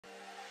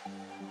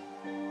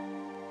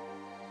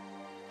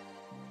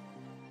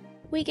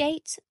Week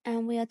 8,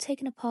 and we are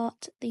taking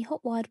apart the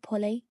hot wired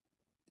pulley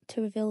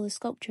to reveal the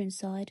sculpture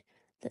inside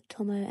that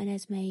Tomo and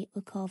Esme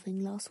were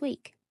carving last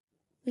week.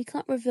 We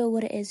can't reveal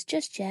what it is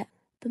just yet,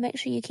 but make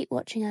sure you keep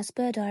watching our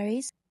Spur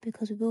Diaries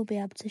because we will be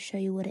able to show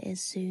you what it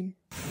is soon.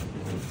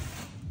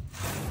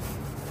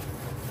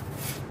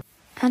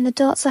 And the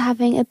darts are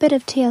having a bit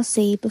of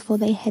TLC before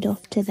they head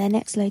off to their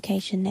next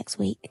location next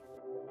week.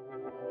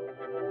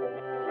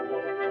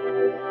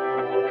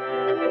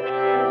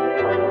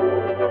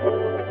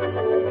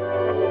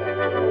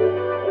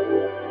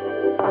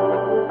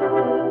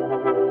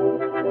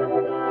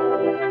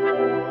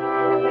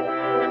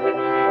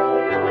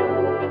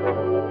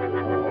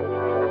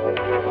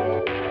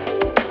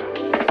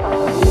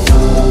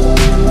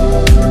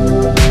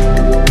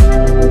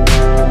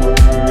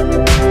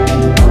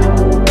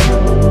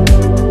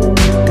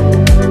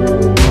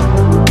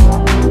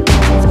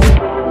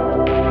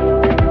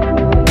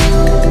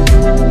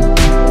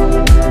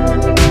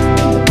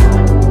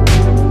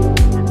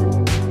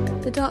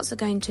 The darts are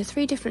going to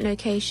 3 different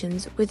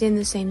locations within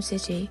the same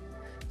city,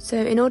 so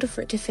in order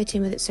for it to fit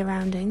in with its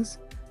surroundings,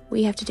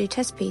 we have to do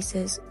test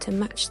pieces to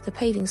match the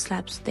paving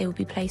slabs they will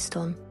be placed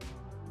on.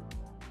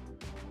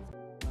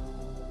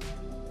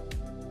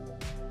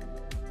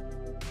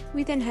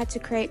 We then had to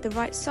create the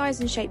right size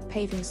and shape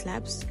paving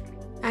slabs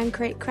and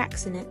create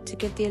cracks in it to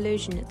give the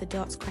illusion that the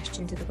darts crashed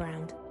into the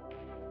ground.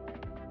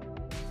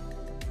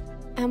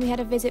 And we had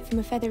a visit from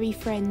a feathery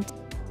friend.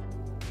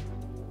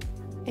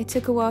 It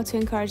took a while to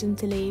encourage them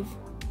to leave.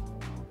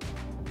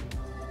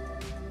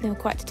 They were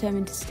quite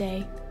determined to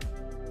stay,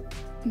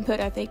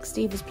 but I think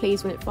Steve was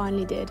pleased when it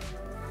finally did.